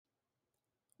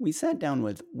We sat down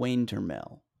with Wayne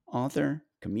Turmel, author,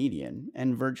 comedian,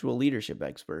 and virtual leadership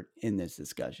expert in this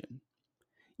discussion.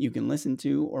 You can listen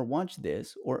to or watch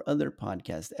this or other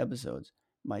podcast episodes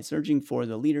by searching for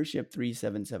the Leadership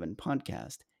 377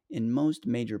 podcast in most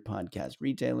major podcast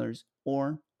retailers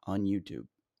or on YouTube.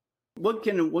 What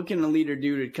can a leader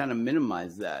do to kind of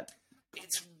minimize that?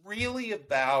 It's really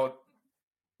about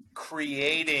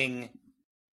creating,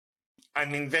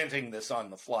 I'm inventing this on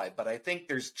the fly, but I think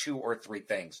there's 2 or 3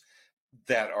 things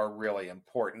that are really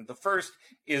important. The first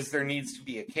is there needs to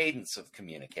be a cadence of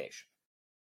communication.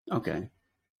 Okay.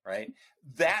 Right?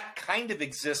 That kind of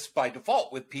exists by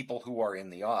default with people who are in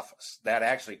the office. That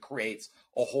actually creates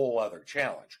a whole other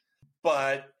challenge.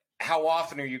 But how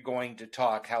often are you going to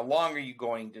talk? How long are you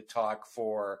going to talk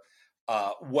for?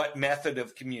 What method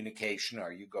of communication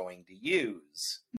are you going to use?